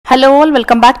Hello all,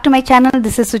 welcome back to my channel.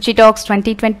 This is Suchi Talks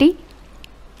 2020.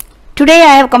 Today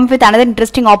I have come with another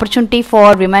interesting opportunity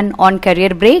for women on career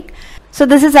break. So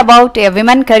this is about a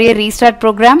Women Career Restart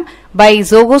program by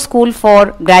Zoho School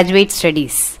for graduate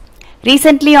studies.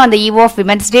 Recently on the eve of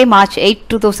Women's Day, March 8,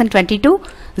 2022,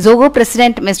 Zoho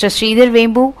President Mr.Sridar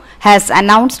vembu has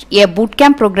announced a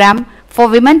bootcamp program for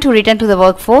women to return to the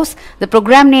workforce. The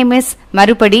program name is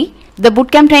Marupadi. The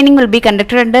bootcamp training will be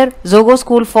conducted under Zoho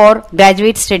School for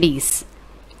graduate studies.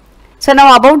 So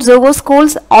now about Zoho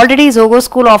Schools, already Zoho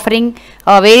School offering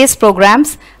various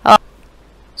programs.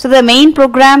 So the main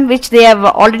program which they have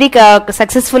already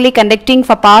successfully conducting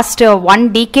for past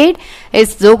 1 decade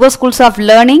is Zoho Schools of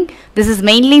Learning. This is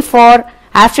mainly for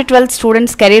after 12th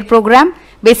students career program.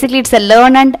 Basically it's a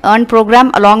learn and earn program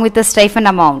along with a stipend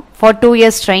amount for 2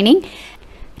 years training.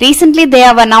 Recently they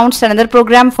have announced another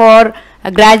program for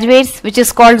graduates which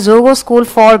is called Zoho School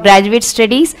for graduate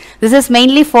studies. This is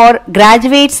mainly for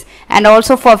graduates and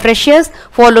also for freshers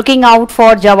for looking out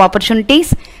for job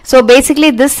opportunities. So basically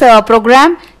this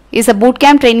program is a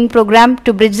bootcamp training program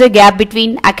to bridge the gap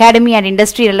between academy and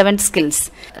industry relevant skills.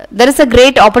 There is a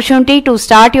great opportunity to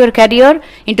start your career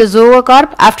into Zoho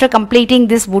Corp after completing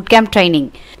this bootcamp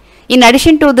training. In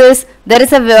addition to this, there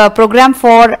is a program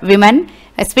for women,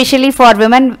 especially for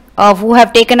women who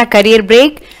have taken a career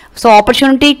break. So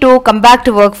opportunity to come back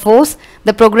to workforce.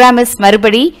 The program is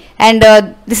Marupadi, and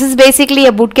this is basically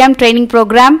a bootcamp training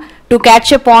program to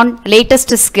catch up on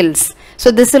latest skills.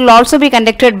 So this will also be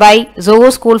conducted by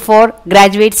Zoho School for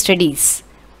graduate studies.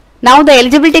 Now the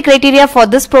eligibility criteria for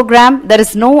this program, there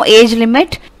is no age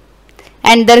limit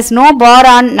and there is no bar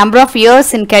on number of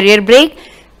years in career break,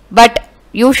 but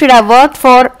you should have worked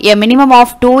for a minimum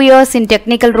of 2 years in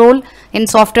technical role in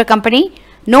software company.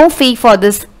 No fee for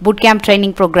this bootcamp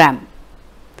training program.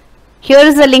 Here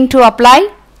is the link to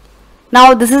apply.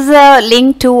 Now this is a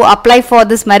link to apply for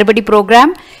this Marupadi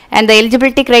program, and the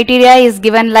eligibility criteria is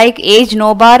given like age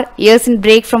no bar, years in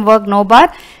break from work no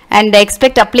bar, and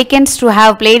expect applicants to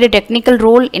have played a technical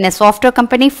role in a software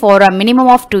company for a minimum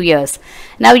of 2 years.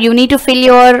 Now you need to fill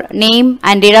your name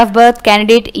and date of birth,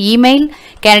 candidate email,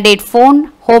 candidate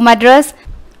phone, home address,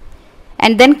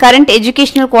 and then current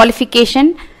educational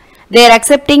qualification. They are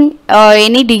accepting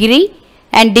any degree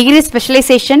and degree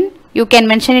specialization. You can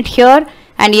mention it here,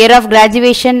 and year of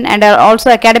graduation, and also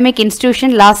academic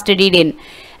institution last studied in.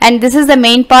 And this is the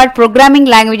main part, programming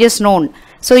languages known.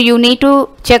 So you need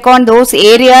to check on those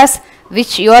areas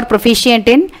which you are proficient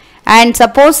in. And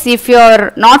suppose if you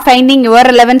are not finding your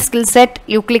relevant skill set,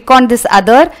 you click on this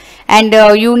other, and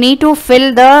you need to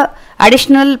fill the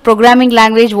additional programming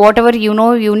language, whatever you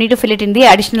know, you need to fill it in the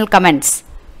additional comments.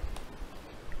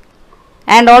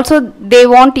 And also they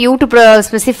want you to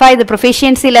specify the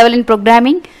proficiency level in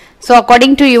programming. So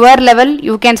according to your level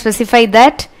you can specify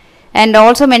that, and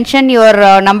also mention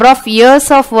your number of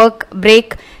years of work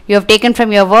break you have taken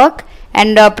from your work,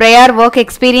 and prior work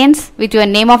experience with your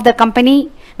name of the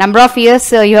company, number of years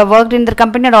you have worked in the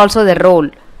company, and also the role.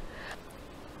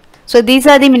 So these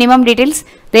are the minimum details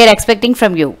they are expecting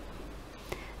from you.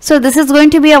 So this is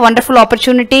going to be a wonderful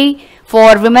opportunity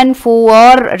for women who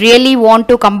are really want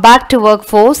to come back to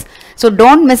workforce. So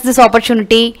don't miss this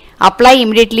opportunity. Apply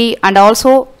immediately and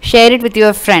also share it with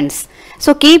your friends.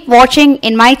 So keep watching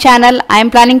in my channel. I am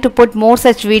planning to put more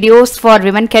such videos for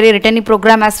women career returning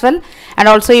program as well, and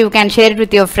also you can share it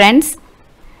with your friends.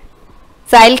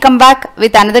 So I'll come back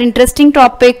with another interesting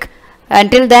topic.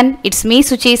 Until then, it's me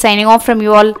Suchi signing off from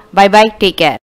you all. Bye bye. Take care.